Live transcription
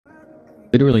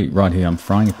Literally right here, I'm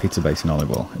frying a pizza base in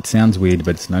olive oil. It sounds weird,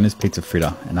 but it's known as pizza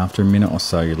fritta, and after a minute or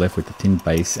so, you're left with a thin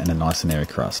base and a nice and airy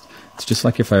crust. It's just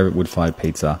like your favorite wood-fired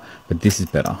pizza, but this is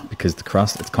better because the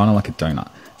crust, it's kind of like a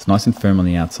donut. It's nice and firm on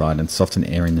the outside and soft and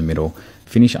airy in the middle.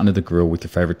 Finish under the grill with your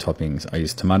favorite toppings. I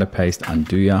use tomato paste,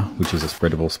 nduja, which is a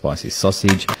spreadable spicy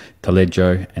sausage,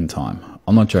 taleggio, and thyme.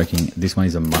 I'm not joking, this one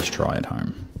is a must try at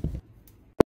home.